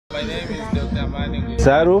My name is Dr. Amani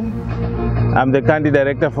Ngusaru. I'm the country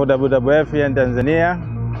director for WWF here in Tanzania.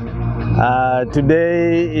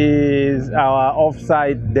 Today is our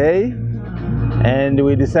off-site day, and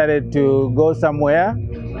we decided to go somewhere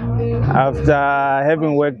after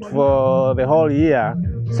having worked for the whole year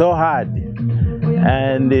so hard.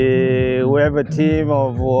 And we have a team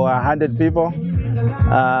of 100 people.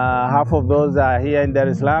 Half of those are here in Dar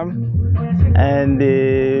es Salaam, and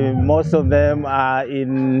most of them are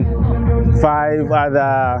in 5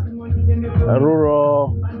 other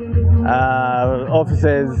rural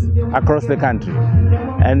offices across the country.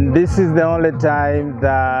 And this is the only time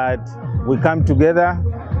that we come together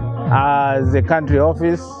as a country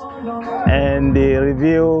office and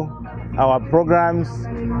review our programs,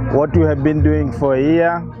 what we have been doing for a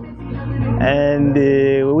year. And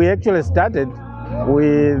we actually started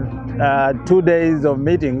with 2 days of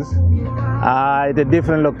meetings at a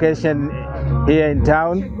different location here in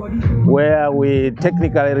town, where we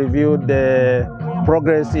technically reviewed the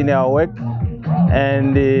progress in our work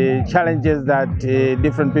and the challenges that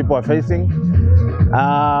different people are facing.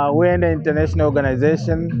 We're an international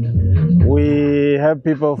organization. We have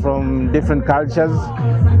people from different cultures,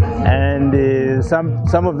 and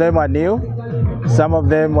some of them are new, some of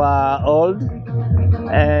them are old,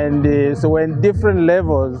 and so we're in different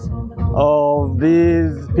levels of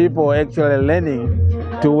these people actually learning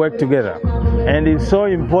to work together. And it's so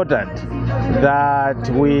important that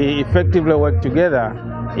we effectively work together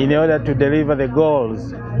in order to deliver the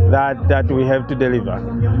goals that we have to deliver.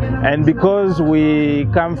 And because we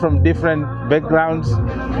come from different backgrounds,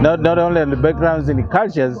 not only the backgrounds in the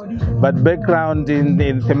cultures, but background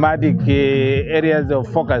in thematic areas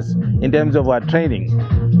of focus in terms of our training,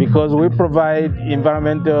 because we provide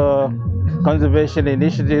environmental conservation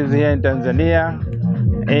initiatives here in Tanzania,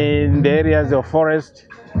 in the areas of forest,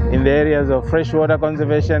 in the areas of freshwater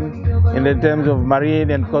conservation, in the terms of marine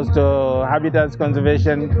and coastal habitats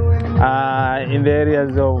conservation, in the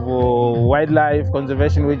areas of wildlife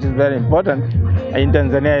conservation, which is very important in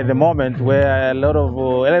Tanzania at the moment, where a lot of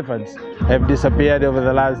elephants have disappeared over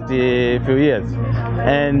the last few years.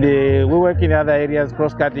 And we work in other areas,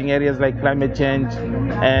 cross-cutting areas like climate change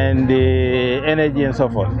and energy and so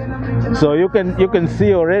forth. So you can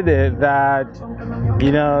see already that,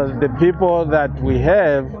 you know, the people that we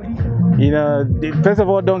have, you know, first of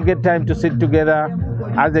all, don't get time to sit together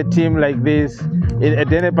as a team like this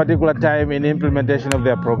at any particular time in implementation of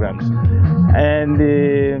their programs. And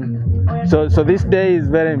so this day is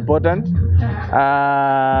very important.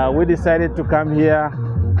 We decided to come here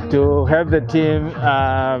to have the team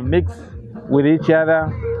mix with each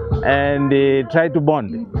other and try to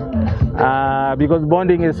bond, because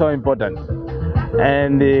bonding is so important.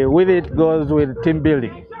 And with it goes with team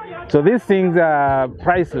building. So these things are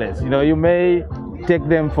priceless. You know, you may take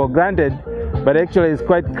them for granted, but actually it's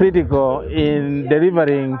quite critical in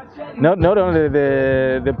delivering not only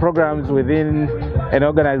the programs within an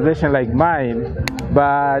organization like mine,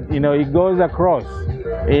 but, you know, it goes across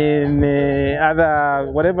in other,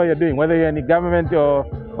 whatever you're doing, whether you're in the government or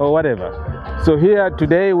whatever. So here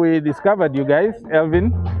today we discovered you guys,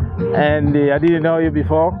 Elvin, and I didn't know you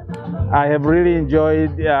before. I have really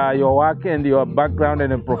enjoyed your work and your background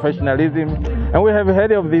and professionalism, and we have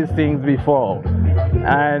heard of these things before.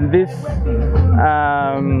 And this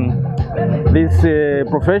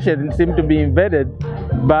profession seemed to be invaded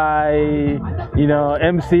by, you know,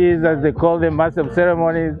 MCs, as they call them, master of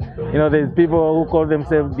ceremonies. You know, there's people who call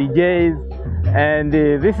themselves DJs, and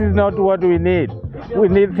this is not what we need. We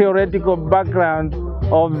need theoretical background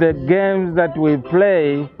of the games that we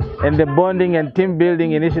play and the bonding and team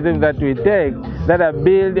building initiatives that we take, that are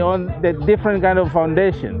built on the different kind of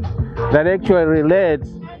foundations that actually relates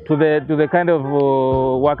to the kind of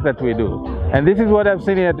work that we do. And this is what I've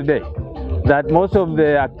seen here today, that most of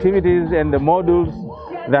the activities and the modules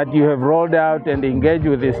that you have rolled out and engaged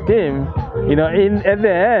with this team, you know, at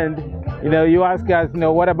the end, you know, you ask us, you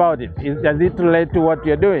know, what about it? Does it relate to what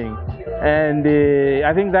you're doing? And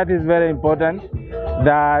I think that is very important,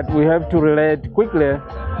 that we have to relate quickly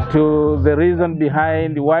to the reason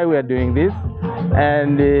behind why we are doing this.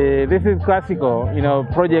 And this is classical, you know,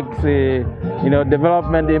 projects, you know,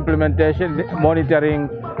 development, implementation, monitoring,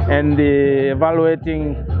 and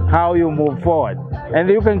evaluating how you move forward. And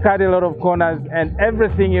you can cut a lot of corners, and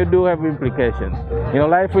everything you do have implications. You know,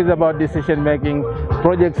 life is about decision making.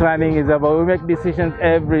 Project planning is about, we make decisions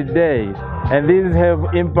every day. and these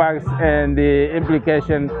have impacts and the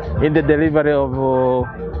implication in the delivery of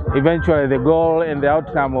eventually the goal and the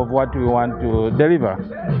outcome of what we want to deliver.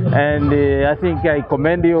 And I think I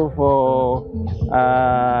commend you for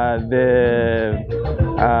the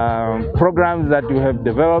programs that you have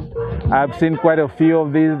developed. I've seen quite a few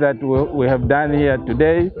of these that we have done here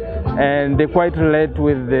today, and they quite relate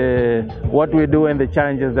with what we do and the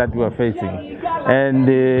challenges that we are facing. And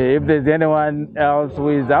if there's anyone else who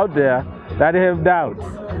is out there that have doubts,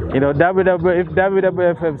 if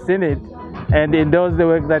WWF have seen it and endorse the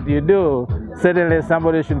work that you do, certainly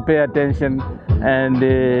somebody should pay attention and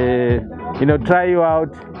try you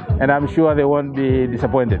out, and I'm sure they won't be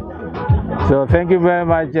disappointed. So thank you very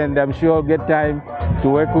much, and I'm sure I'll get time to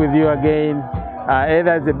work with you again,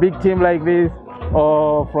 either as a big team like this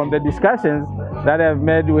or from the discussions that I've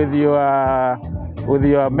made with your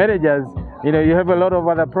managers. You have a lot of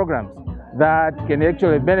other programs that can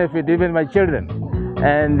actually benefit even my children,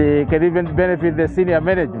 and can even benefit the senior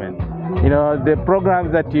management. The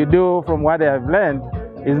programs that you do, from what I have learned,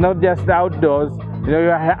 is not just outdoors. You're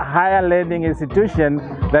a higher learning institution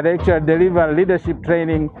that actually deliver leadership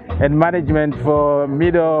training and management for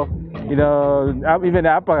middle, even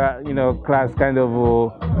upper, class kind of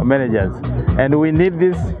managers. And we need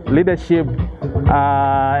this leadership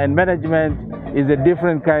and management is a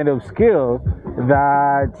different kind of skill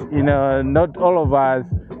that, not all of us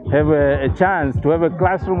have a chance to have a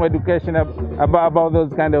classroom education about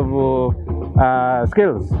those kind of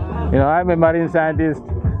skills. I'm a marine scientist,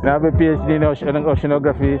 I have a PhD in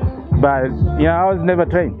oceanography, but I was never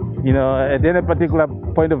trained, at any particular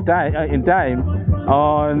point of time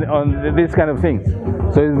on these kind of things.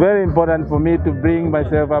 So it's very important for me to bring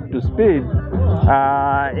myself up to speed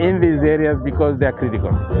in these areas because they are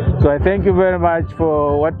critical. So I thank you very much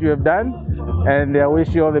for what you have done, and I wish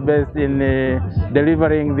you all the best in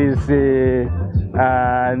delivering this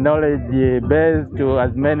knowledge base to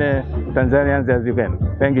as many Tanzanians as you can.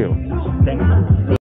 Thank you. Thank you.